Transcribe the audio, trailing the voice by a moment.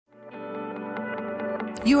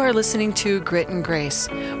You are listening to Grit and Grace,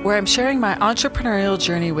 where I'm sharing my entrepreneurial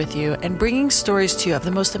journey with you and bringing stories to you of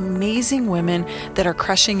the most amazing women that are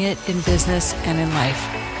crushing it in business and in life.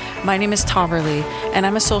 My name is Taverly, and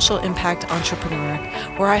I'm a social impact entrepreneur,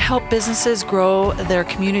 where I help businesses grow their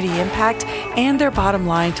community impact and their bottom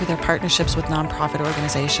line through their partnerships with nonprofit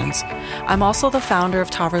organizations. I'm also the founder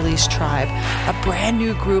of Taverly's Tribe, a brand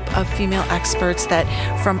new group of female experts that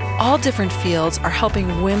from all different fields are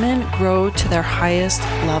helping women grow to their highest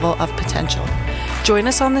level of potential. Join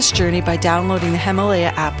us on this journey by downloading the Himalaya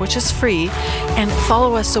app, which is free, and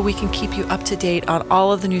follow us so we can keep you up to date on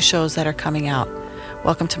all of the new shows that are coming out.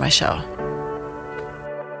 Welcome to my show.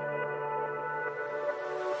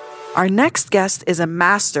 Our next guest is a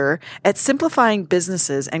master at simplifying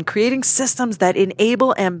businesses and creating systems that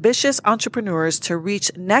enable ambitious entrepreneurs to reach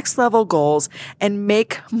next level goals and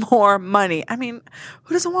make more money. I mean,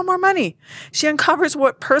 who doesn't want more money? She uncovers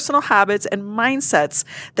what personal habits and mindsets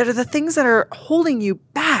that are the things that are holding you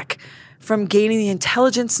back from gaining the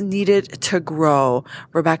intelligence needed to grow.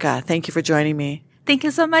 Rebecca, thank you for joining me. Thank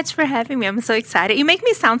you so much for having me. I'm so excited. You make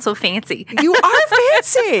me sound so fancy. You are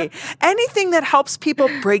fancy. Anything that helps people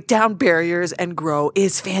break down barriers and grow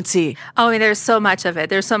is fancy. Oh, and there's so much of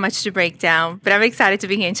it. There's so much to break down. But I'm excited to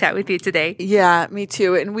be here and chat with you today. Yeah, me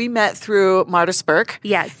too. And we met through Marta Spurk.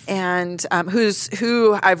 Yes. And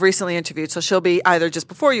who I've recently interviewed. So she'll be either just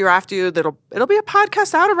before you or after you. It'll be a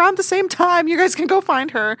podcast out around the same time. You guys can go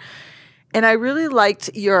find her. And I really liked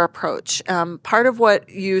your approach. Part of what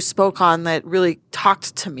you spoke on that really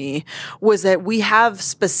talked to me was that we have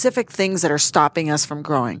specific things that are stopping us from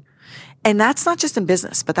growing. And that's not just in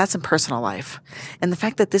business, but that's in personal life. And the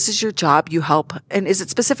fact that this is your job, you help. And is it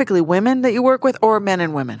specifically women that you work with or men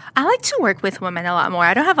and women? I like to work with women a lot more.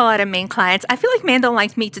 I don't have a lot of men clients. I feel like men don't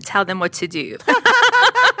like me to tell them what to do.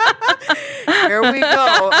 Here we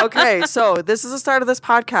go. Okay, so this is the start of this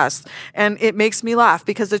podcast, and it makes me laugh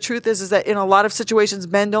because the truth is that in a lot of situations,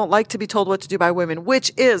 men don't like to be told what to do by women,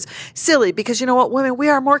 which is silly because you know what, women, we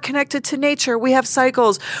are more connected to nature. We have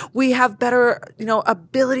cycles. We have better,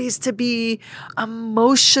 abilities to be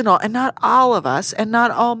emotional, and not all of us, and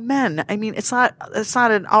not all men. I mean, it's not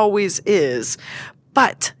an always is,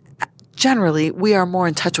 but generally, we are more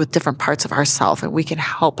in touch with different parts of ourselves, and we can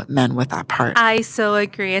help men with that part. I so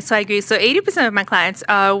agree. So 80% of my clients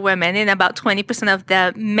are women, and about 20% of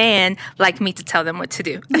the men like me to tell them what to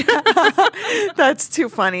do. That's too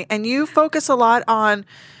funny. And you focus a lot on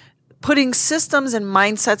putting systems and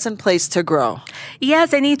mindsets in place to grow.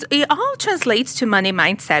 Yes, and it all translates to money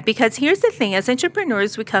mindset because here's the thing, as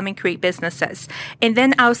entrepreneurs, we come and create businesses. And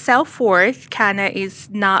then our self-worth kind of is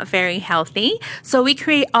not very healthy. So we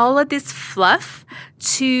create all of this fluff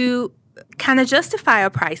to kind of justify our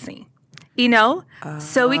pricing.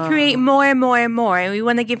 So we create more and more and more, and we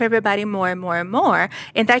want to give everybody more and more and more.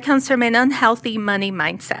 And that comes from an unhealthy money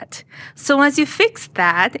mindset. So once you fix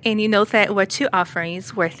that and you know that what you're offering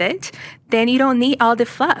is worth it, then you don't need all the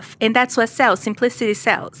fluff. And that's what sells. Simplicity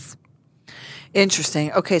sells.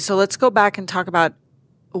 Interesting. Okay, so let's go back and talk about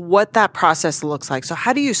what that process looks like. So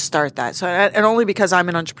how do you start that? So, and only because I'm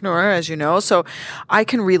an entrepreneur, as you know, so I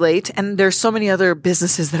can relate. And there's so many other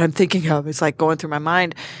businesses that I'm thinking of. It's like going through my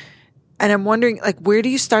mind. And I'm wondering, where do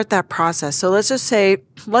you start that process? So let's just say,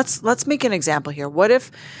 let's make an example here. What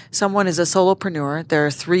if someone is a solopreneur?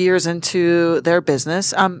 They're 3 years into their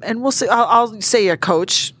business. And we'll say, I'll say a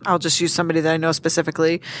coach. I'll just use somebody that I know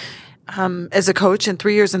specifically, as a coach and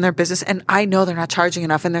 3 years in their business. And I know they're not charging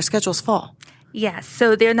enough and their schedule's full. Yes,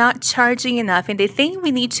 so they're not charging enough. And the thing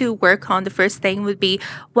we need to work on, the first thing would be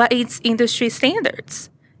what is industry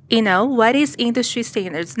standards? What is industry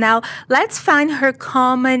standards? Now, let's find her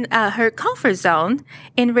comfort zone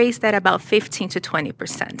and raise that about 15 to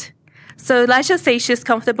 20%. So let's just say she's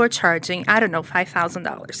comfortable charging,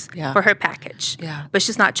 $5,000 for her package. Yeah. But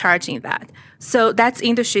she's not charging that. So that's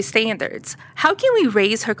industry standards. How can we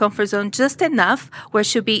raise her comfort zone just enough where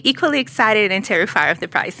she'll be equally excited and terrified of the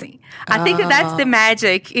pricing? I think that's the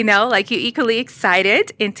magic, you're equally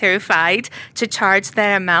excited and terrified to charge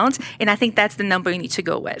that amount. And I think that's the number you need to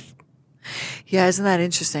go with. Yeah, isn't that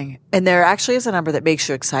interesting? And there actually is a number that makes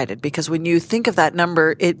you excited because when you think of that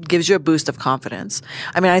number, it gives you a boost of confidence.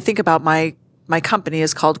 I mean, I think about my company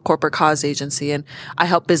is called Corporate Cause Agency, and I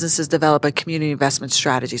help businesses develop a community investment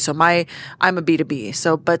strategy. So I'm a B2B.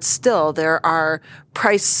 So, but still there are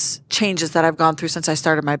price changes that I've gone through since I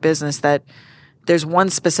started my business that there's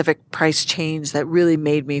one specific price change that really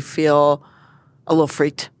made me feel a little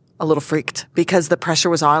freaked because the pressure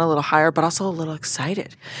was on a little higher, but also a little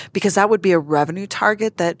excited because that would be a revenue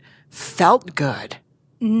target that felt good.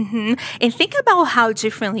 Mm-hmm. And think about how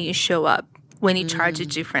differently you show up when you charge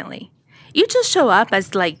it differently. You just show up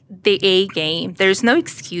as like the A game. There's no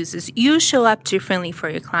excuses. You show up differently for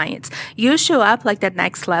your clients. You show up like that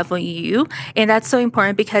next level you. And that's so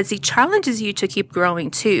important because it challenges you to keep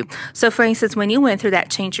growing too. So for instance, when you went through that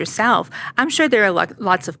change yourself, I'm sure there are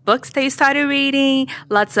lots of books that you started reading,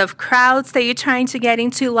 lots of crowds that you're trying to get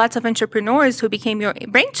into, lots of entrepreneurs who became your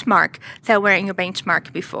benchmark that weren't your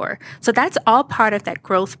benchmark before. So that's all part of that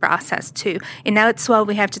growth process too. And now it's what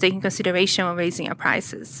we have to take in consideration when raising our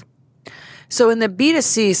prices. So in the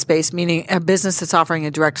B2C space, meaning a business that's offering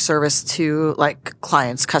a direct service to like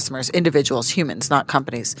clients, customers, individuals, humans, not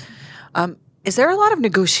companies, is there a lot of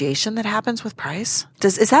negotiation that happens with price?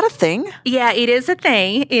 Is that a thing? Yeah, it is a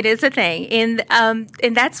thing. It is a thing.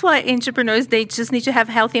 And that's why entrepreneurs, they just need to have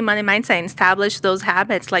a healthy money mindset and establish those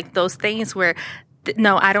habits, like those things where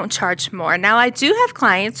no, I don't charge more. Now, I do have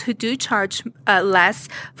clients who do charge less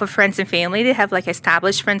for friends and family. They have like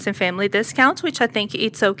established friends and family discounts, which I think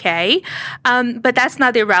it's okay. But that's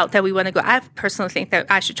not the route that we want to go. I personally think that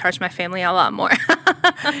I should charge my family a lot more.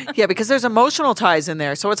 Yeah, because there's emotional ties in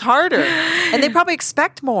there, so it's harder. And they probably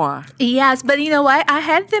expect more. Yes, but you know what? I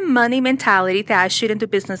had the money mentality that I shouldn't do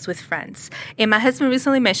business with friends. And my husband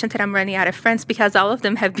recently mentioned that I'm running out of friends because all of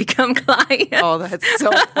them have become clients. Oh, that's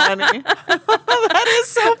so funny. That is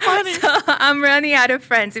so funny. So I'm running out of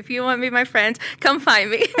friends. If you want to be my friend, come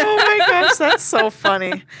find me. Oh my gosh, that's so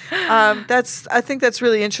funny. I think that's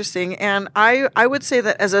really interesting. And I would say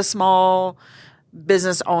that as a small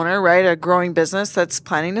business owner, right, a growing business that's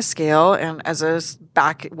planning to scale, and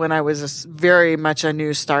back when I was very much a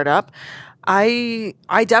new startup, I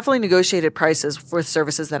definitely negotiated prices for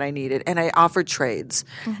services that I needed, and I offered trades.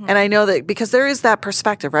 Mm-hmm. And I know that because there is that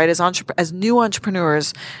perspective, right, as new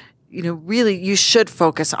entrepreneurs, really you should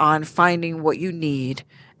focus on finding what you need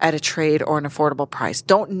at a trade or an affordable price.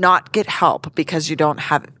 Don't not get help because you don't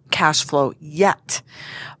have cash flow yet.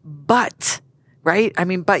 But, right?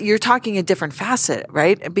 But you're talking a different facet,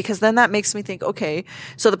 right? Because then that makes me think, okay,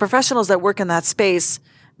 so the professionals that work in that space,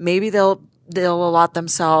 maybe they'll allot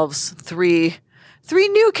themselves three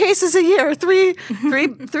new cases a year,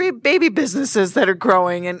 three baby businesses that are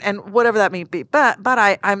growing and whatever that may be. But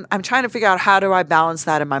I'm trying to figure out how do I balance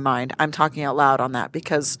that in my mind. I'm talking out loud on that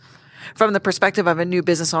because from the perspective of a new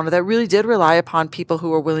business owner that really did rely upon people who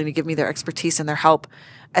were willing to give me their expertise and their help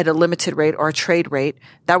at a limited rate or a trade rate,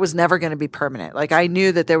 that was never going to be permanent. Like I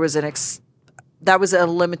knew that there was that was a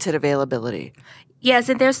limited availability. Yes,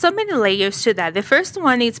 and there's so many layers to that. The first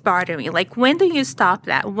one is bartering. Like, when do you stop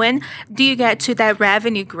that? When do you get to that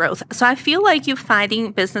revenue growth? So I feel like you're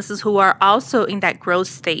finding businesses who are also in that growth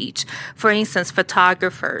stage. For instance,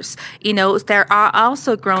 photographers, they are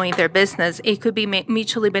also growing their business. It could be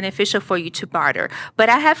mutually beneficial for you to barter. But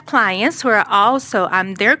I have clients who are also,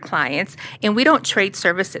 I'm their clients, and we don't trade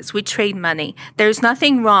services. We trade money. There's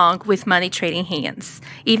nothing wrong with money trading hands,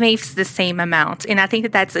 even if it's the same amount. And I think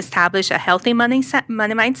that that's established a healthy money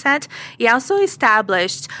mindset. It also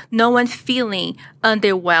established no one feeling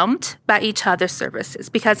underwhelmed by each other's services,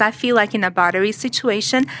 because I feel like in a bartering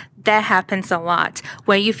situation, that happens a lot,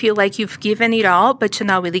 where you feel like you've given it all, but you're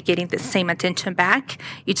not really getting the same attention back.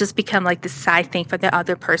 You just become like the side thing for the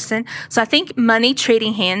other person. So I think money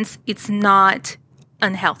trading hands, it's not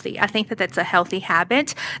unhealthy. I think that that's a healthy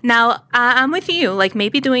habit. Now, I'm with you, like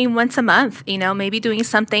maybe doing once a month, maybe doing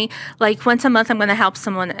something like once a month, I'm going to help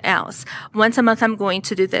someone else. Once a month, I'm going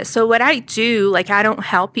to do this. So what I do, like I don't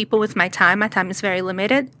help people with my time. My time is very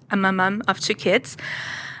limited. I'm a mom of 2 kids.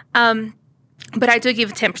 But I do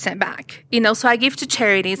give 10% back, so I give to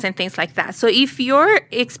charities and things like that. So if your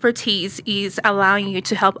expertise is allowing you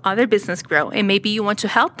to help other business grow, and maybe you want to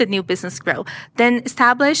help the new business grow, then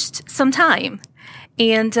establish some time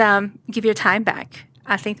and give your time back.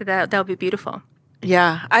 I think that'll be beautiful.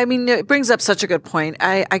 Yeah. It brings up such a good point.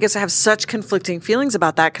 I guess I have such conflicting feelings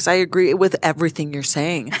about that because I agree with everything you're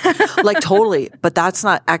saying. Like totally. But that's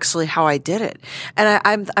not actually how I did it. And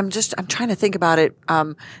I'm trying to think about it.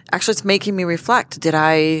 Actually, it's making me reflect. Did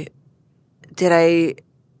I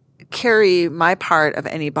carry my part of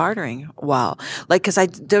any bartering well? Like, cause I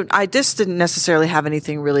just didn't necessarily have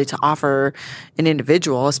anything really to offer an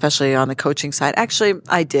individual, especially on the coaching side. Actually,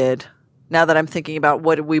 I did. Now that I'm thinking about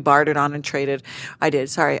what we bartered on and traded, I did.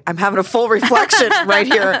 Sorry, I'm having a full reflection right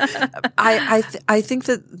here. I think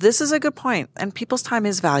that this is a good point, and people's time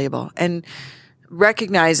is valuable, and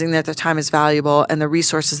recognizing that their time is valuable and the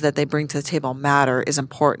resources that they bring to the table matter is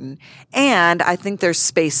important. And I think there's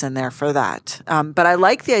space in there for that. But I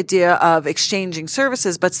like the idea of exchanging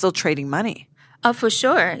services, but still trading money. Oh, for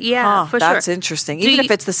sure. Yeah, for That's sure. interesting. Even if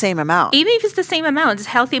it's the same amount. Even if it's the same amount, it's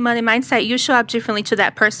healthy money mindset. You show up differently to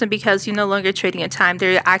that person because you're no longer trading your time.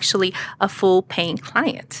 They're actually a full paying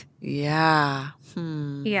client. Yeah.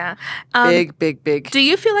 Yeah. Big. Do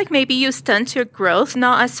you feel like maybe you stunt your growth,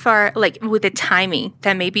 not as far like with the timing,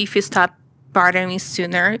 that maybe if you stop bartering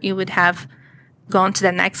sooner, you would have gone to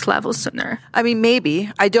the next level sooner? I mean,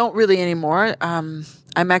 maybe. I don't really anymore.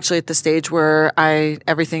 I'm actually at the stage where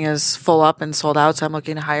everything is full up and sold out, so I'm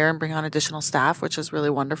looking to hire and bring on additional staff, which is really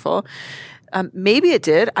wonderful. Maybe it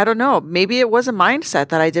did. I don't know. Maybe it was a mindset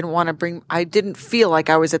that I didn't want to bring. I didn't feel like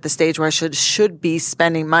I was at the stage where I should be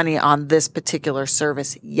spending money on this particular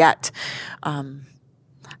service yet.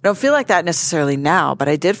 I don't feel like that necessarily now, but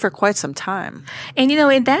I did for quite some time. And,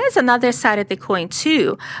 and that is another side of the coin,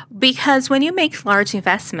 too, because when you make large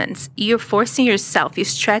investments, you're forcing yourself, you're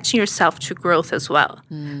stretching yourself to growth as well.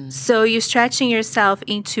 So you're stretching yourself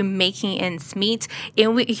into making ends meet.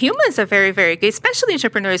 And humans are very, very good, especially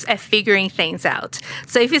entrepreneurs, at figuring things out.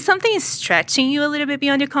 So if something is stretching you a little bit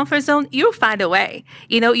beyond your comfort zone, you'll find a way.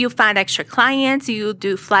 You find extra clients, you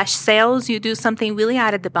do flash sales, you do something really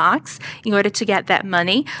out of the box in order to get that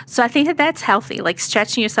money. So I think that's healthy. Like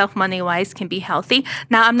stretching yourself money-wise can be healthy.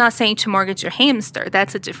 Now, I'm not saying to mortgage your hamster.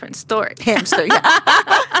 That's a different story. Hamster, yeah.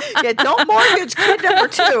 Yeah, don't mortgage kid number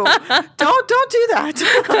 2. Don't do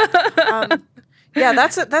that. Yeah,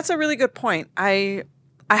 that's a really good point. I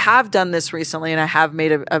have done this recently, and I have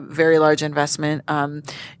made a very large investment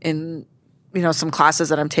in some classes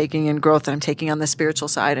that I'm taking and growth that I'm taking on the spiritual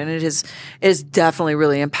side. And it is definitely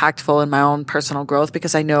really impactful in my own personal growth,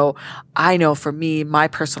 because I know for me, my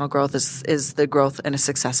personal growth is the growth and a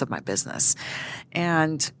success of my business.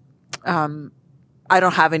 And, I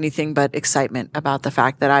don't have anything but excitement about the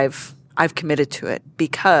fact that I've committed to it,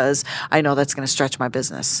 because I know that's going to stretch my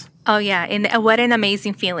business. Oh, yeah. And what an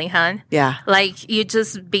amazing feeling, huh? Yeah. Like you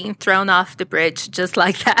just being thrown off the bridge just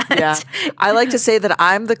like that. Yeah. I like to say that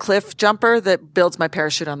I'm the cliff jumper that builds my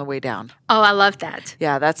parachute on the way down. Oh, I love that.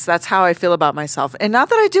 Yeah, that's how I feel about myself. And not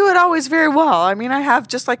that I do it always very well. I mean, I have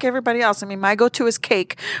just like everybody else. I mean, my go-to is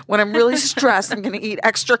cake. When I'm really stressed, I'm going to eat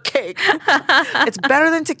extra cake. It's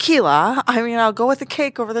better than tequila. I mean, I'll go with the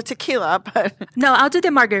cake over the tequila, but no, I'll do the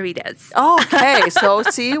margaritas. Okay. So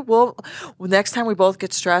see, next time we both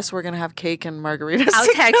get stressed, we're going to have cake and margaritas.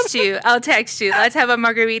 I'll text you. Let's have a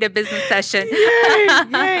margarita business session.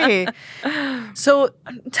 Yay. So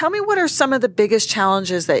tell me, what are some of the biggest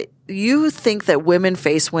challenges that you think that women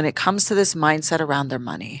face when it comes to this mindset around their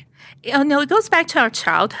money? It goes back to our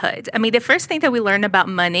childhood. I mean, the first thing that we learn about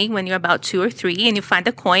money when you're about 2 or 3 and you find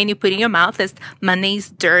a coin, you put it in your mouth, is money's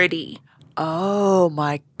dirty. Oh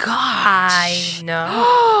my gosh. I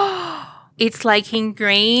know. It's like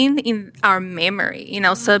ingrained in our memory,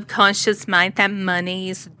 subconscious mind, that money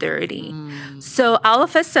is dirty. So all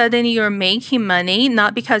of a sudden you're making money,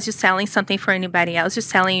 not because you're selling something for anybody else, you're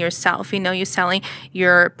selling yourself. You're selling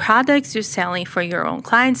your products, you're selling for your own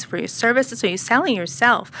clients, for your services, so you're selling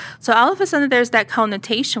yourself. So all of a sudden there's that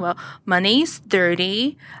connotation, well, money is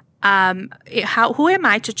dirty. Who am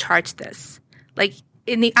I to charge this? Like,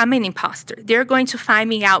 I'm an imposter. They're going to find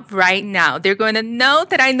me out right now. They're going to know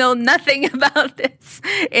that I know nothing about this.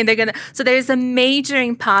 And so there's a major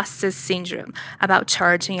imposter syndrome about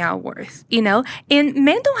charging our worth, and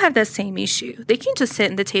men don't have that same issue. They can just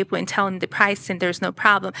sit at the table and tell them the price and there's no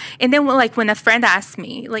problem. And then when a friend asks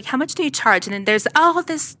me, like, how much do you charge? And then there's all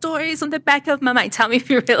these stories on the back of my mind. Tell me if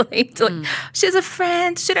you relate. Like, she's a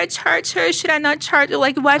friend. Should I charge her? Should I not charge her?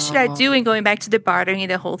 Like, what should I do? And going back to the bartering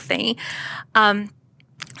and the whole thing.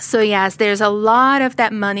 So yes, there's a lot of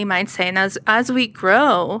that money mindset. And as we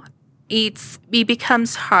grow, it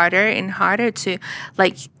becomes harder and harder to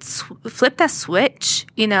flip that switch.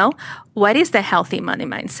 What is the healthy money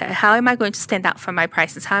mindset? How am I going to stand out for my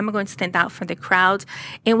prices? How am I going to stand out from the crowd?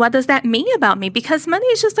 And what does that mean about me? Because money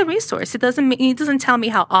is just a resource. It doesn't tell me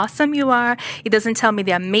how awesome you are. It doesn't tell me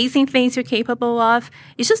the amazing things you're capable of.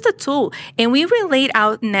 It's just a tool. And we relate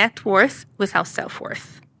our net worth with our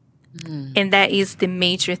self-worth. And that is the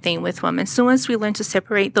major thing with women. As soon as we learn to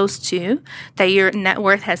separate those two, that your net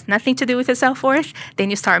worth has nothing to do with your self-worth, then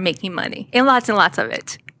you start making money, and lots of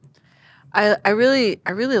it. I really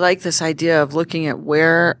like this idea of looking at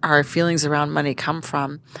where our feelings around money come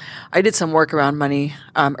from. I did some work around money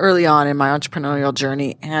early on in my entrepreneurial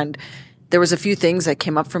journey, and there was a few things that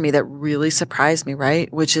came up for me that really surprised me,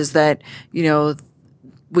 right? Which is that,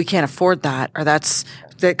 we can't afford that, or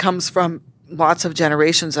that comes from lots of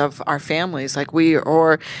generations of our families,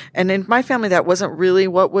 and in my family, that wasn't really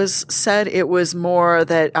what was said. It was more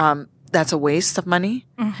that, that's a waste of money.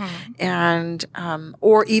 And,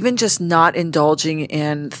 or even just not indulging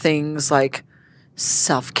in things like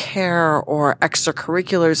self-care or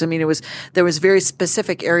extracurriculars. I mean, there was very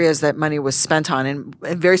specific areas that money was spent on and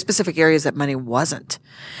very specific areas that money wasn't.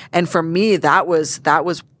 And for me, that was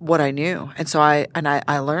what I knew. And so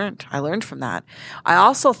I learned from that. I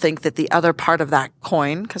also think that the other part of that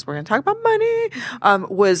coin, because we're going to talk about money,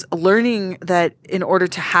 was learning that in order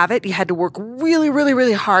to have it, you had to work really, really,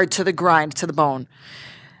 really hard to the grind, to the bone.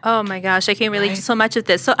 Oh my gosh, I can relate to so much of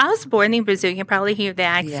this. So I was born in Brazil. You can probably hear the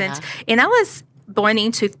accent. Yeah. And I was born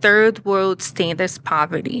into third world standards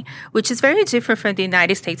poverty, which is very different from the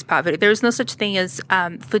United States poverty. There's no such thing as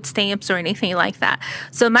food stamps or anything like that.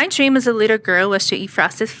 So my dream as a little girl was to eat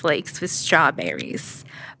Frosted Flakes with strawberries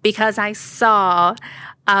because I saw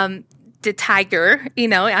the tiger,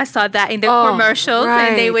 I saw that in the commercials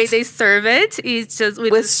and the way they serve it is just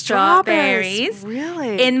with strawberries.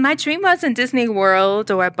 Really? And my dream wasn't Disney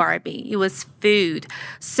World or a Barbie. It was food.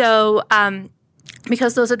 So,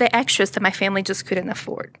 because those are the extras that my family just couldn't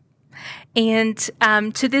afford. And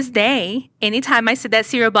to this day, anytime I see that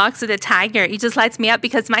cereal box with a tiger, it just lights me up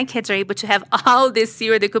because my kids are able to have all this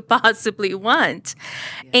cereal they could possibly want.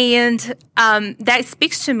 Yeah. And that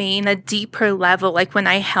speaks to me in a deeper level, like when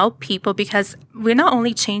I help people, because we're not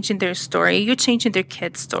only changing their story, you're changing their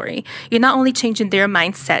kids' story. You're not only changing their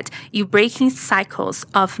mindset, you're breaking cycles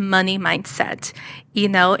of money mindset.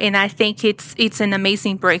 And I think it's an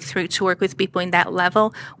amazing breakthrough to work with people in that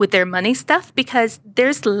level with their money stuff because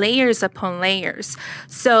there's layers upon layers.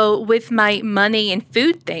 So with my money and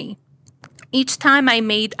food thing, each time I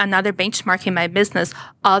made another benchmark in my business,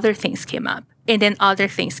 other things came up and then other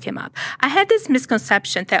things came up. I had this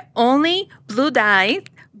misconception that only blue-eyed,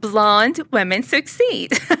 blonde women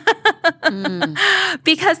succeed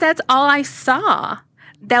because that's all I saw.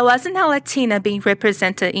 There wasn't a Latina being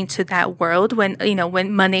represented into that world when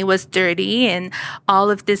money was dirty and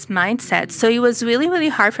all of this mindset. So it was really, really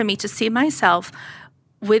hard for me to see myself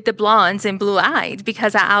with the blondes and blue-eyed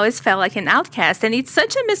because I always felt like an outcast. And it's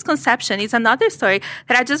such a misconception. It's another story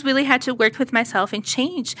that I just really had to work with myself and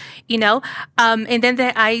change, And then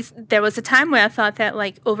there was a time where I thought that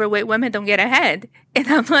like overweight women don't get ahead. And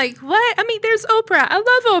I'm like, what? I mean, there's Oprah. I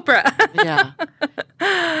love Oprah.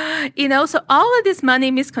 Yeah. So all of these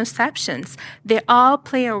money misconceptions, they all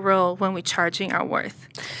play a role when we're charging our worth.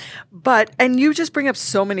 And you just bring up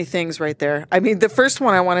so many things right there. I mean, the first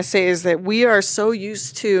one I want to say is that we are so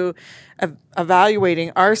used to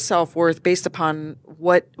evaluating our self-worth based upon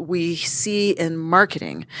what we see in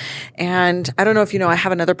marketing. And I don't know if you know, I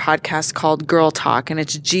have another podcast called Girl Talk, and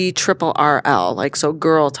it's GRRL, so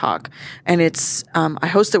Girl Talk. And it's, I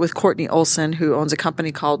host it with Courtney Olson, who owns a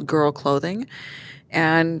company called Girl Clothing.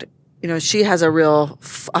 And, she has a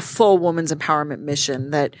full woman's empowerment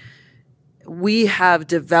mission that we have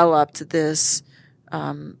developed this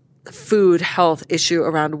food health issue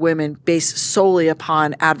around women based solely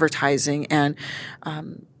upon advertising, and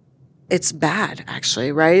it's bad,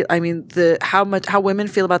 actually, right? I mean, how women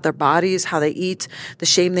feel about their bodies, how they eat, the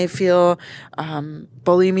shame they feel,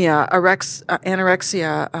 bulimia,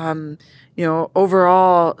 anorexia,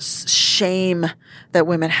 overall shame that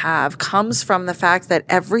women have comes from the fact that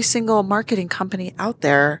every single marketing company out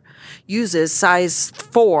there uses size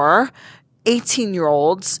 4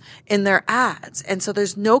 18-year-olds in their ads. And so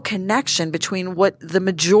there's no connection between what the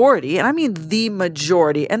majority, and I mean the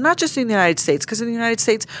majority, and not just in the United States, because in the United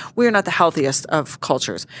States, we are not the healthiest of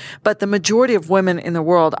cultures, but the majority of women in the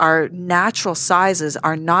world, our natural sizes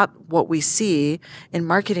are not what we see in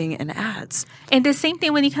marketing and ads. And the same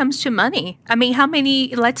thing when it comes to money. I mean, how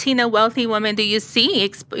many Latina wealthy women do you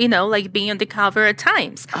see, being on the cover at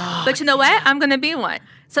Times? But you know what? I'm going to be one.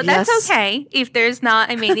 So that's okay if there's not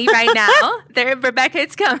a mini right now. Rebecca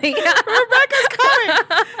is coming. Rebecca's coming.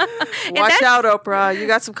 Watch out, Oprah. You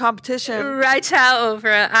got some competition. Watch out,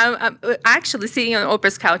 Oprah. I'm actually sitting on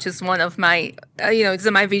Oprah's couch is one of my, it's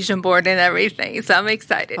on my vision board and everything. So I'm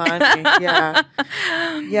excited. Funny. Yeah.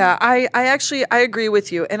 Yeah. I agree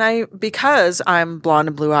with you. And because I'm blonde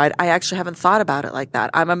and blue-eyed, I actually haven't thought about it like that.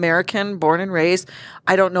 I'm American, born and raised.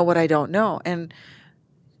 I don't know what I don't know. And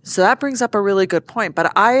so that brings up a really good point.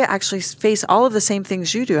 But I actually face all of the same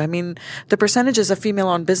things you do. I mean, the percentages of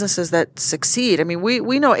female-owned businesses that succeed, I mean,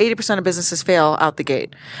 we know 80% of businesses fail out the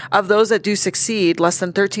gate. Of those that do succeed, less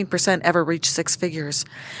than 13% ever reach 6 figures.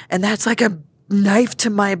 And that's like a knife to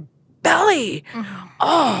my belly. Mm-hmm.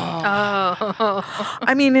 Oh.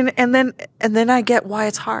 I mean, and then I get why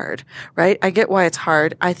it's hard, right? I get why it's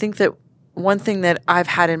hard. I think that one thing that I've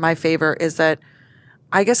had in my favor is that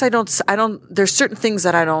I guess I don't, there's certain things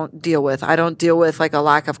that I don't deal with. I don't deal with like a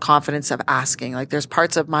lack of confidence of asking. Like there's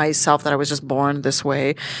parts of myself that I was just born this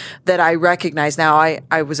way that I recognize now.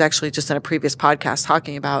 I was actually just in a previous podcast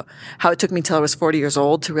talking about how it took me till I was 40 years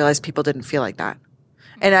old to realize people didn't feel like that.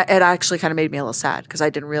 And it actually kind of made me a little sad because I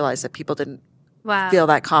didn't realize that people didn't feel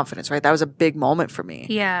that confidence, right? That was a big moment for me.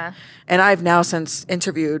 Yeah. And I've now since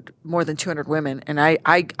interviewed more than 200 women, and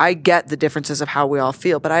I get the differences of how we all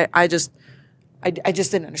feel, but I just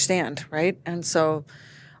didn't understand, right? And so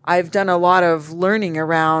I've done a lot of learning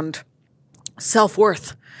around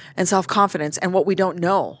self-worth and self-confidence and what we don't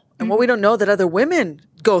know and what we don't know that other women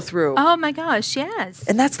go through. Oh my gosh, yes.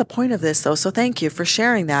 And that's the point of this though. So thank you for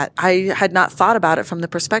sharing that. I had not thought about it from the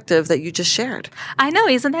perspective that you just shared. I know,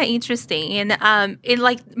 isn't that interesting? And it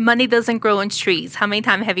like money doesn't grow on trees. How many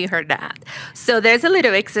times have you heard that? So there's a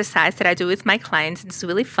little exercise that I do with my clients. It's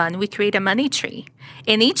really fun. We create a money tree.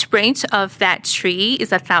 And each branch of that tree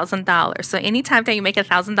is $1,000. So anytime that you make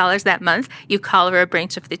 $1,000 that month, you color a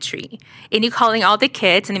branch of the tree. And you're calling all the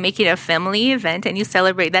kids and you make it a family event and you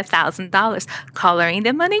celebrate that $1,000 coloring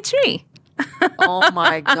the money tree. Oh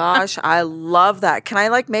my gosh, I love that. Can I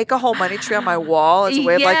like make a whole money tree on my wall as a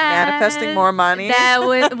way of like manifesting more money?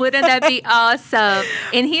 Wouldn't that be awesome?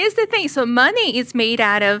 And here's the thing. So money is made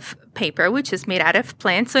out of paper, which is made out of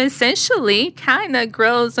plants. So essentially kind of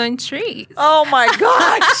grows on trees. Oh my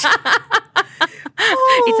gosh.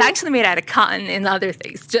 It's actually made out of cotton and other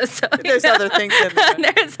things. Just so there's other things in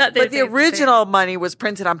there. But the original money was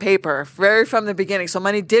printed on paper, very from the beginning. So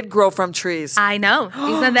money did grow from trees. I know.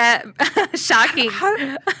 Isn't that shocking?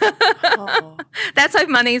 That's why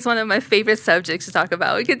money is one of my favorite subjects to talk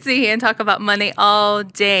about. We could sit here and talk about money all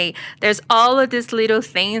day. There's all of these little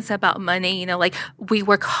things about money. You know, like we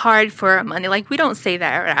work hard for our money. Like we don't say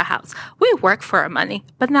that at our house. We work for our money,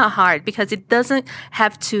 but not hard because it doesn't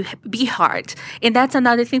have to be hard. And that's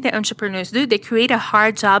another thing that entrepreneurs do. They create a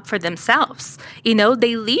hard job for themselves. You know,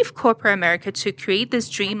 they leave corporate America to create this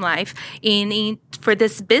dream life for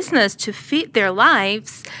this business to fit their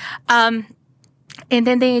lives. And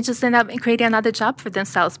then they just end up creating another job for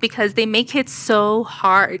themselves because they make it so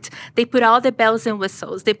hard. They put all the bells and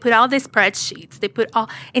whistles. They put all the spreadsheets.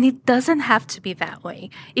 And it doesn't have to be that way.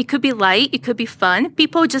 It could be light. It could be fun.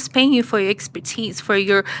 People just paying you for your expertise, for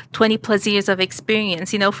your 20 plus years of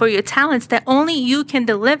experience, you know, for your talents that only you can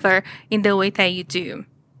deliver in the way that you do.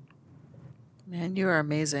 Man, you are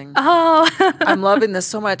amazing. Oh, I'm loving this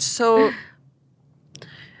so much. So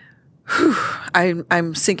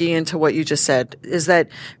I'm sinking into what you just said, is that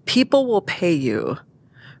people will pay you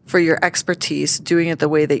for your expertise doing it the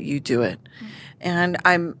way that you do it. And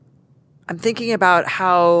I'm thinking about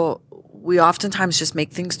how we oftentimes just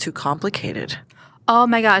make things too complicated. Oh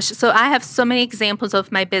my gosh. So I have so many examples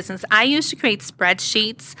of my business. I used to create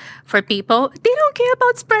spreadsheets for people. They don't care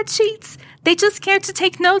about spreadsheets. They just care to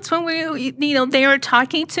take notes when they are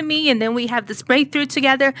talking to me, and then we have this breakthrough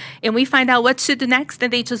together and we find out what to do next,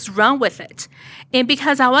 and they just run with it. And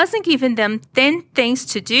because I wasn't giving them 10 things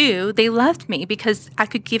to do, they loved me because I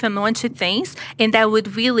could give them 1, 2 things and that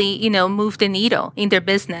would really, move the needle in their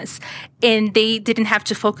business. And they didn't have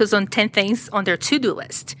to focus on 10 things on their to-do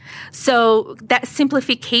list. So that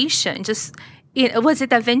simplification was it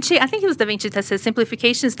Da Vinci? I think it was Da Vinci that says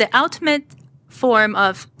simplification is the ultimate form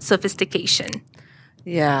of sophistication.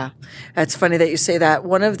 Yeah. It's funny that you say that.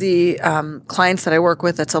 One of the clients that I work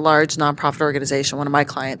with, that's a large nonprofit organization, one of my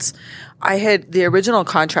clients, the original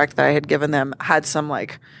contract that I had given them had some I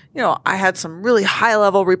had some really high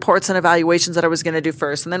level reports and evaluations that I was going to do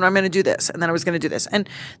first. And then I'm going to do this. And then I was going to do this. And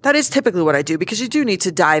that is typically what I do because you do need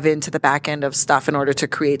to dive into the back end of stuff in order to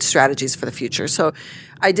create strategies for the future. So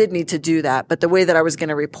I did need to do that. But the way that I was going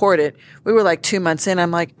to report it, we were like 2 months in.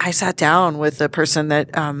 I sat down with the person that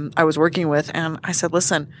I was working with and I said,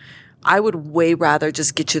 listen, I would way rather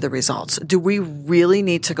just get you the results. Do we really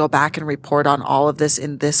need to go back and report on all of this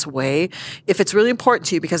in this way? If it's really important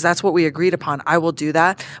to you, because that's what we agreed upon, I will do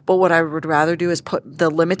that. But what I would rather do is put the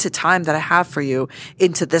limited time that I have for you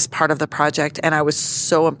into this part of the project. And I was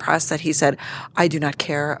so impressed that he said, I do not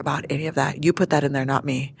care about any of that. You put that in there, not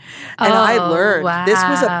me. And I learned. Wow. This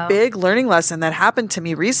was a big learning lesson that happened to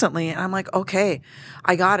me recently. And I'm like, okay,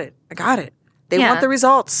 I got it. They want the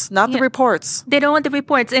results, not the reports. They don't want the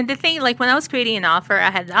reports. And the thing, when I was creating an offer, I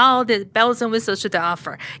had all the bells and whistles to the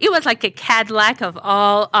offer. It was like a Cadillac of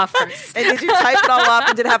all offers. And did you type it all up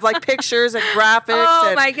and did it have pictures and graphics?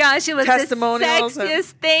 Oh my gosh, it was testimonials the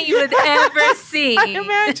sexiest thing you would ever see. I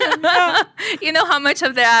imagine. Yeah. You know how much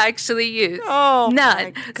of that I actually use? Oh,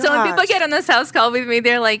 none. So when people get on a sales call with me,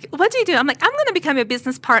 they're like, what do you do? I'm like, I'm going to become your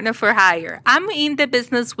business partner for hire. I'm in the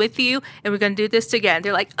business with you and we're going to do this together.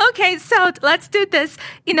 They're like, okay, so let's let's do this.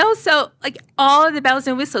 So like all the bells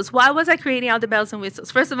and whistles. Why was I creating all the bells and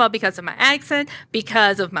whistles? First of all, because of my accent,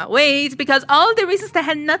 because of my weight, because all of the reasons that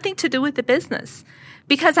had nothing to do with the business.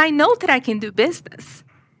 Because I know that I can do business.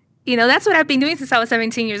 That's what I've been doing since I was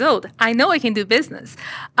 17 years old. I know I can do business.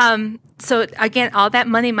 So again, all that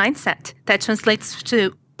money mindset that translates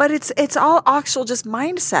to. But it's all actual just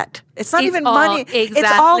mindset. It's not even money. Exactly.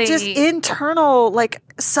 It's all just internal, like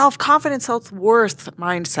self-confidence, self-worth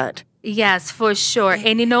mindset. Yes, for sure.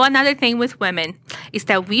 And another thing with women is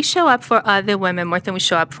that we show up for other women more than we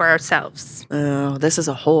show up for ourselves. Oh, this is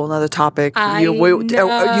a whole other topic. If we're going to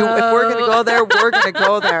go there, we're going to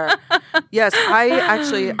go there. Yes,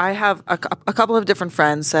 I have a couple of different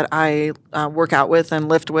friends that I work out with and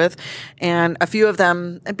lift with. And a few of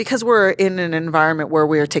them, because we're in an environment where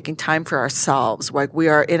we are taking time for ourselves, like we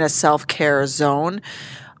are in a self-care zone,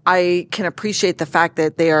 I can appreciate the fact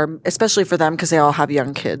that they are, especially for them, because they all have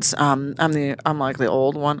young kids. I'm like the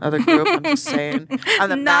old one of the group. I'm just saying. I'm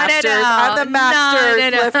the master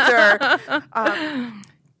lifter.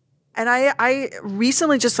 And I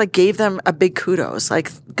recently just like gave them a big kudos.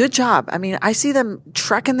 Like, good job. I mean, I see them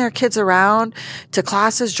trekking their kids around to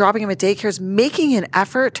classes, dropping them at daycares, making an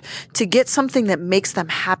effort to get something that makes them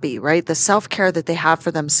happy, right? The self-care that they have for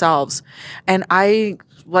themselves. And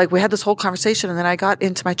we had this whole conversation, and then I got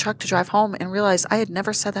into my truck to drive home and realized I had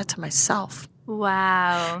never said that to myself.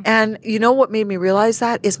 Wow. And you know what made me realize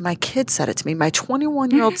that is my kid said it to me. My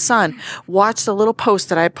 21-year-old son watched a little post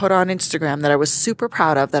that I put on Instagram that I was super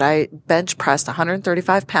proud of, that I bench pressed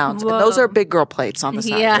 135 pounds. Whoa. And those are big girl plates on the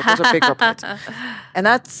side. Yeah. Right? Those are big girl plates. And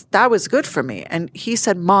that was good for me. And he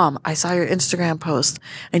said, Mom, I saw your Instagram post.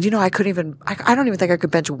 And I don't even think I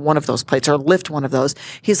could bench one of those plates or lift one of those.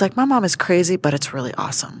 He's like, my mom is crazy, but it's really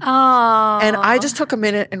awesome. Oh. And I just took a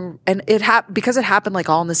minute and because it happened like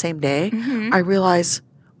all in the same day, I realized,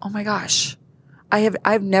 oh my gosh,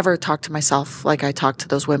 I've never talked to myself like I talked to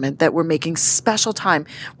those women that were making special time.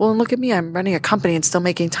 Well, and look at me, I'm running a company and still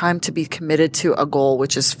making time to be committed to a goal,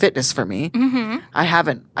 which is fitness for me. Mm-hmm.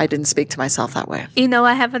 I didn't speak to myself that way.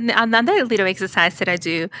 I have another little exercise that I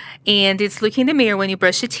do, and it's looking in the mirror when you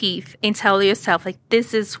brush your teeth and tell yourself, like,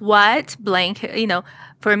 this is what blank,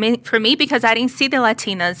 for me, because I didn't see the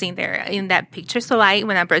Latinas in that picture. So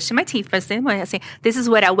when I brush my teeth first thing, I say, this is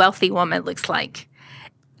what a wealthy woman looks like.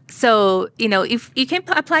 So, if you can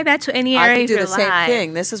apply that to any area of your life. I can do the same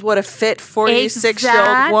thing. This is what a fit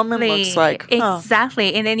 46-year-old woman looks like. Huh.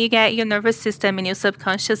 Exactly. And then you get your nervous system and your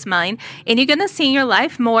subconscious mind, and you're going to see in your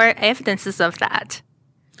life more evidences of that.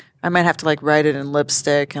 I might have to write it in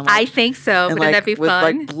lipstick. And I think so. Wouldn't that be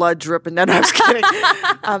fun? With blood dripping. No, I was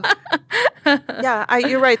kidding.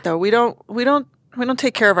 You're right though. We don't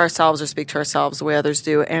take care of ourselves or speak to ourselves the way others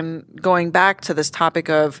do. And going back to this topic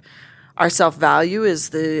of our self-value is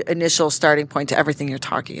the initial starting point to everything you're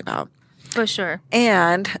talking about. For sure.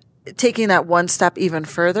 And taking that one step even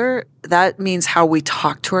further, that means how we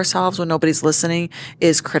talk to ourselves when nobody's listening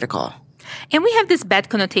is critical. And we have this bad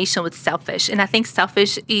connotation with selfish. And I think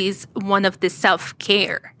selfish is one of the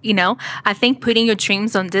self-care, I think putting your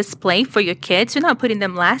dreams on display for your kids, you're not putting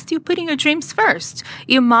them last, you're putting your dreams first.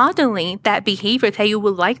 You're modeling that behavior that you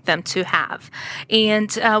would like them to have.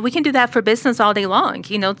 And we can do that for business all day long.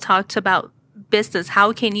 Talked about business.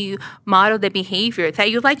 How can you model the behavior that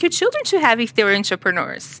you like your children to have if they're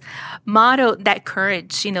entrepreneurs? Model that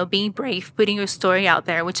courage, being brave, putting your story out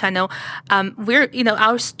there, which I know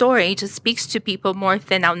our story just speaks to people more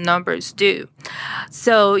than our numbers do.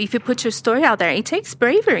 So if you put your story out there, it takes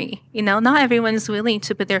bravery. Not everyone is willing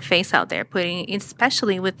to put their face out there,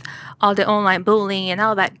 especially with all the online bullying and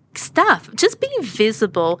all that stuff. Just being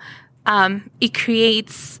visible, it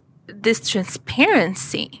creates this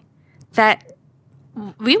transparency that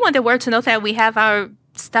we want the world to know that we have our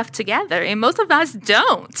stuff together, and most of us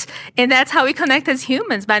don't. And that's how we connect as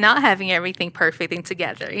humans, by not having everything perfect and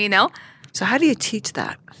together, So how do you teach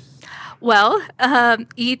that? Well,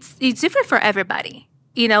 it's different for everybody.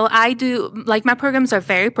 I do, my programs are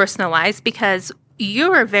very personalized because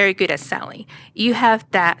you are very good at selling. You have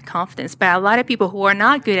that confidence. But a lot of people who are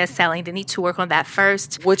not good at selling, they need to work on that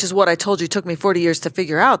first. Which is what I told you took me 40 years to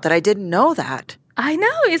figure out, that I didn't know that. I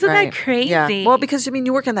know. Isn't that crazy? Yeah. Well, because,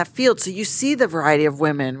 you work in that field, so you see the variety of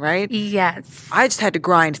women, right? Yes. I just had to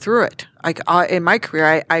grind through it. In my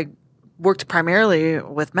career, I worked primarily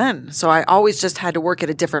with men, so I always just had to work it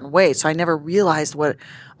a different way. So I never realized what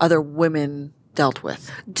other women dealt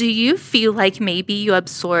with. Do you feel like maybe you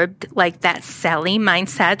absorbed that selling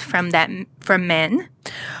mindset from men?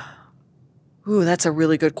 Ooh, that's a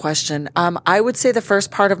really good question. I would say the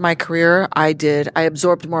first part of my career, I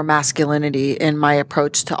absorbed more masculinity in my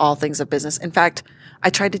approach to all things of business. In fact, I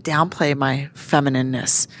tried to downplay my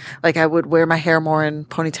feminineness. Like I would wear my hair more in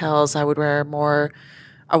ponytails. I would wear more,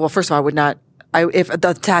 well, first of all, I would not, if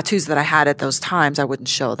the tattoos that I had at those times, I wouldn't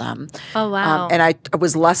show them. Oh, wow. And I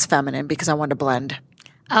was less feminine because I wanted to blend.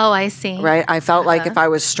 Oh, I see. Right? I felt like if I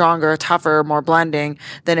was stronger, tougher, more blending,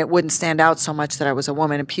 then it wouldn't stand out so much that I was a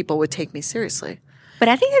woman and people would take me seriously. But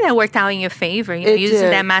I think that worked out in your favor, using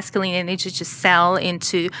that masculine energy to sell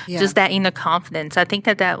into just that inner confidence. I think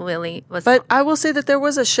that really was. But I will say that there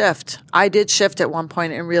was a shift. I did shift at one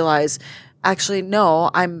point and realize, actually, no,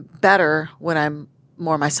 I'm better when I'm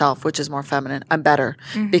more myself, which is more feminine. I'm better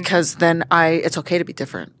because then it's okay to be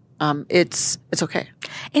different. It's okay.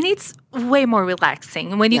 And it's way more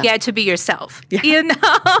relaxing when you get to be yourself, you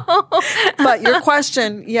know? But your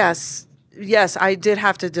question, yes, I did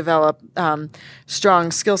have to develop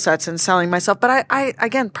strong skill sets in selling myself. But I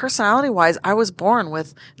again, personality-wise, I was born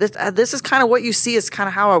with this. This is kind of what you see is kind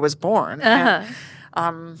of how I was born. And,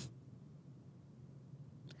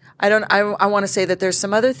 I want to say that there's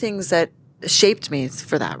some other things that shaped me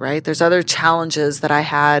for that, right? There's other challenges that I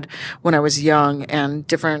had when I was young and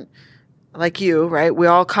different, like you, right? We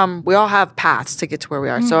all have paths to get to where we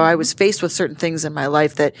are. So I was faced with certain things in my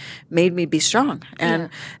life that made me be strong. And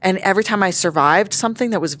every time I survived something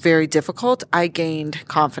that was very difficult, I gained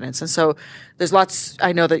confidence. And so there's lots,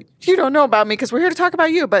 I know that you don't know about me because we're here to talk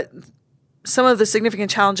about you, but some of the significant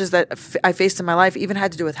challenges that I faced in my life even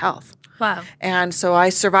had to do with health. Wow. And so I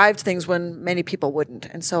survived things when many people wouldn't.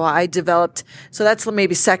 And so I developed, so that's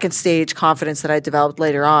maybe second stage confidence that I developed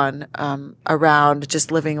later on around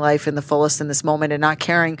just living life in the fullest in this moment and not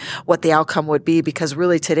caring what the outcome would be because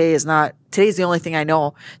really today's the only thing I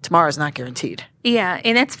know. Tomorrow is not guaranteed. Yeah.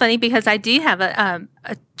 And it's funny because I do have a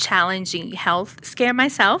challenging health scare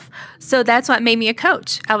myself. So that's what made me a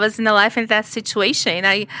coach. I was in a life and death situation.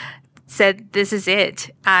 I said, this is it.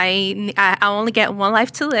 I only get one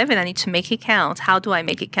life to live and I need to make it count. How do I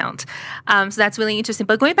make it count? So that's really interesting.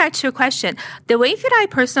 But going back to your question, the way that I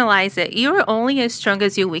personalize it, you're only as strong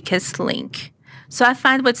as your weakest link. So I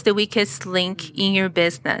find what's the weakest link in your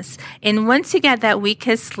business. And once you get that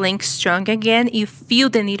weakest link strong again, you feel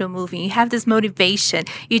the needle moving. You have this motivation.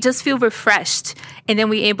 You just feel refreshed. And then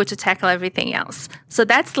we're able to tackle everything else. So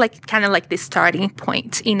that's kind of like the starting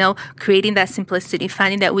point, creating that simplicity,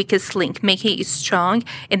 finding that weakest link, making it strong,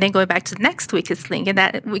 and then going back to the next weakest link. And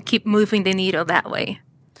that we keep moving the needle that way.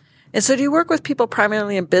 And so do you work with people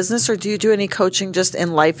primarily in business or do you do any coaching just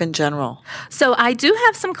in life in general? So I do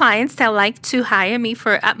have some clients that like to hire me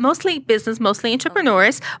for mostly business, mostly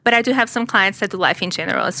entrepreneurs, but I do have some clients that do life in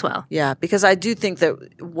general as well. Yeah, because I do think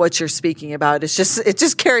that what you're speaking about is it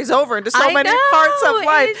just carries over into so many parts of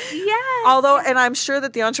life. Yes. Although, and I'm sure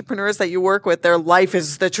that the entrepreneurs that you work with,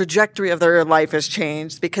 the trajectory of their life has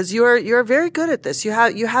changed because you're very good at this. You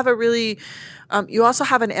have a really you also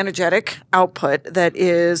have an energetic output that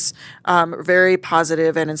is very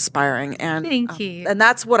positive and inspiring. And thank you. And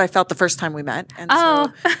that's what I felt the first time we met. And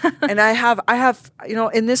so, and I have,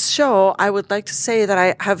 in this show, I would like to say that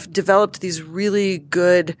I have developed these really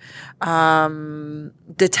good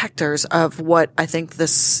detectors of what I think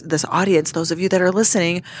this audience, those of you that are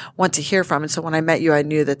listening, want to hear from. And so when I met you, I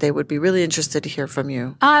knew that they would be really interested to hear from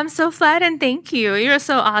you. I'm so flattered and thank you. You're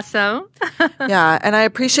so awesome. Yeah, and I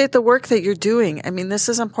appreciate the work that you're doing. I mean, this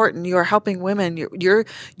is important. You are helping women.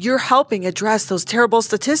 You're helping address those terrible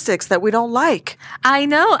statistics that we don't like. I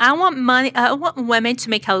know. I want money. I want women to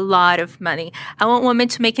make a lot of money. I want women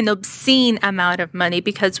to make an obscene amount of money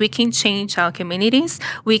because we can change our communities.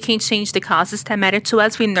 We can change the causes that matter to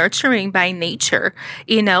us. We're nurturing by nature,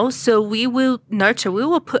 so we will nurture. We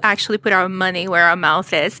will actually put our money where our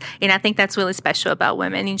mouth is. And I think that's really special about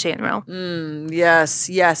women in general. Yes.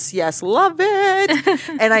 Love it.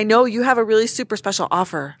 And I know you have a really super special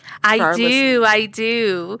offer. I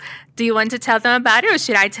do. Do you want to tell them about it or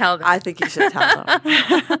should I tell them? I think you should tell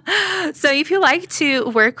them. So if you like to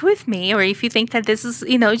work with me or if you think that this is,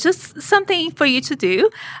 just something for you to do,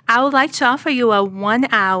 I would like to offer you a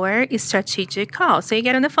 1-hour strategic call. So you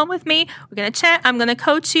get on the phone with me. We're going to chat. I'm going to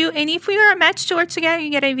coach you. And if we are a match to work together, you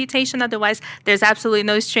get an invitation. Otherwise, there's absolutely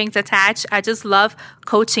no strings attached. I just love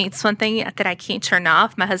coaching. It's one thing that I can't turn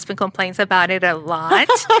off. My husband complains about it a lot.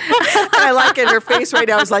 I like it in her face right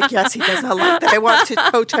now. I was like, yes, he does. I like that. I want to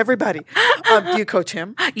coach everybody. buddy. Do you coach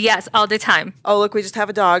him? Yes, all the time. Oh, look, we just have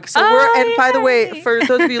a dog. So and by the way, for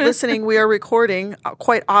those of you listening, we are recording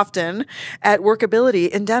quite often at Workability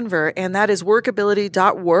in Denver, and that is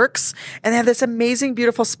workability.works. And they have this amazing,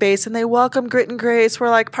 beautiful space, and they welcome Grit and Grace. We're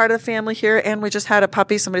like part of the family here, and we just had a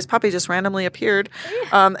puppy. Somebody's puppy just randomly appeared.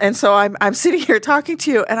 And so I'm sitting here talking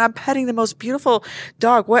to you, and I'm petting the most beautiful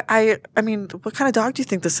dog. What kind of dog do you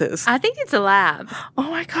think this is? I think it's a lab.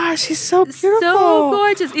 Oh my gosh, he's so beautiful. So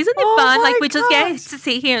gorgeous. Isn't it fun? Like we just get to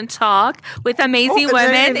sit here and talk with amazing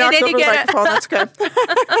women. And then you get that's good.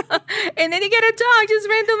 And then you get a dog just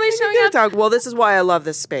randomly showing up. Dog. Well, this is why I love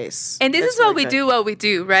this space. And this is what we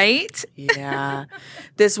do, right? Yeah.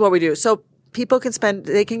 This is what we do. So people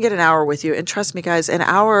they can get an hour with you. And trust me, guys, an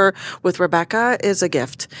hour with Rebecca is a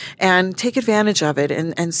gift. And take advantage of it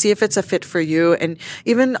and see if it's a fit for you. And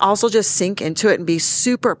even also just sink into it and be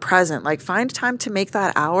super present. Like find time to make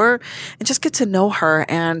that hour and just get to know her.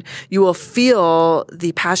 And you will feel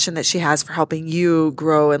the passion that she has for helping you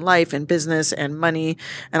grow in life and business and money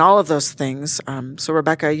and all of those things. So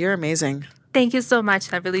Rebecca, you're amazing. Thank you so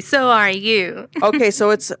much, Beverly. So are you. Okay, so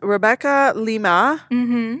it's Rebecca Lima.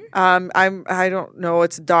 Mm-hmm. I don't know.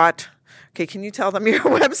 It's dot. Okay, can you tell them your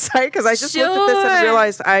website? Because I just looked at this and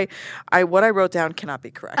realized what I wrote down cannot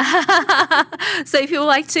be correct. So if you would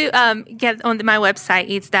like to get on my website,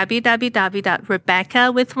 it's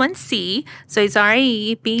www.rebecca with one C. So it's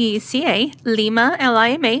REBECA Lima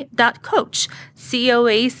LIMA.coach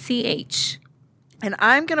COACH. And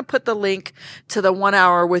I'm going to put the link to the 1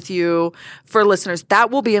 hour with you for listeners.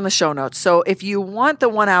 That will be in the show notes. So if you want the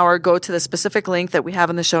 1 hour, go to the specific link that we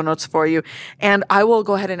have in the show notes for you. And I will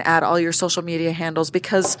go ahead and add all your social media handles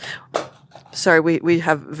because, sorry, we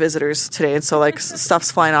have visitors today. And so like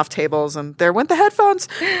stuff's flying off tables and there went the headphones.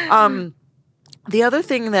 The other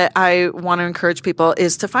thing that I want to encourage people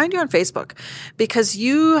is to find you on Facebook because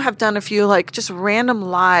you have done a few like just random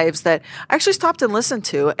lives that I actually stopped and listened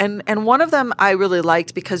to. And one of them I really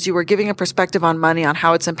liked because you were giving a perspective on money, on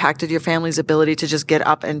how it's impacted your family's ability to just get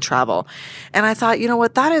up and travel. And I thought, you know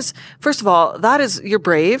what, that is, first of all, you're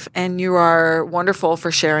brave and you are wonderful for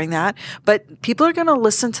sharing that. But people are going to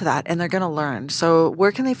listen to that and they're going to learn. So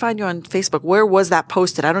where can they find you on Facebook? Where was that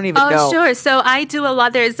posted? I don't even know. Oh, sure. So I do a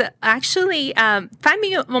lot. There's actually, find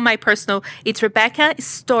me on my personal, it's Rebecca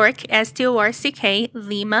Storck, STORCK,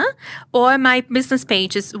 Lima, or my business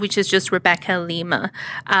page, which is just Rebecca Lima.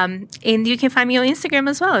 And you can find me on Instagram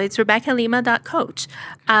as well. It's RebeccaLima.coach.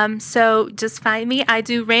 So just find me. I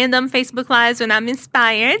do random Facebook Lives when I'm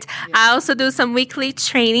inspired. Yeah. I also do some weekly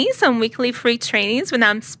trainings, some weekly free trainings when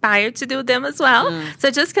I'm inspired to do them as well. So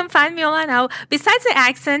just come find me online. Besides the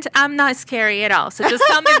accent, I'm not scary at all. So just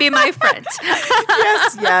come and be my friend.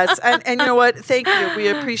 Yes. And you know what? Thank you. We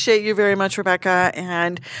appreciate you very much, Rebecca.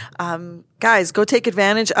 And guys, go take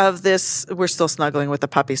advantage of this. We're still snuggling with the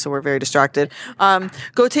puppy, so we're very distracted.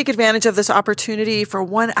 Go take advantage of this opportunity for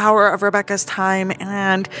 1 hour of Rebecca's time.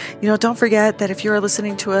 And, don't forget that if you are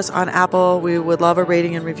listening to us on Apple, we would love a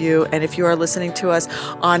rating and review. And if you are listening to us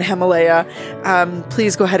on Himalaya,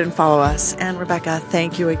 please go ahead and follow us. And Rebecca,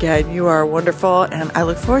 thank you again. You are wonderful. And I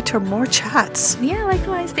look forward to more chats. Yeah,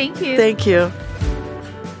 likewise. Thank you. Thank you.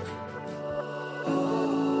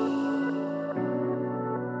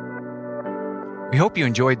 We hope you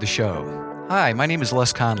enjoyed the show. Hi, my name is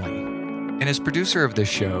Les Conley, and as producer of this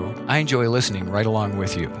show, I enjoy listening right along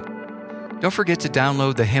with you. Don't forget to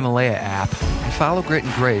download the Himalaya app and follow Grit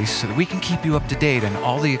and Grace so that we can keep you up to date on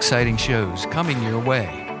all the exciting shows coming your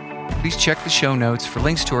way. Please check the show notes for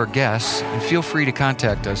links to our guests and feel free to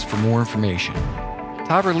contact us for more information.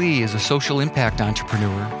 Tahverlee Lee is a social impact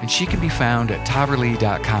entrepreneur, and she can be found at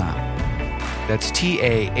tahverlee.com. That's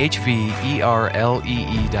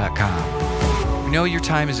TAHVERLEE.com. We know your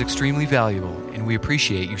time is extremely valuable, and we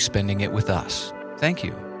appreciate you spending it with us. Thank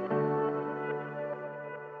you.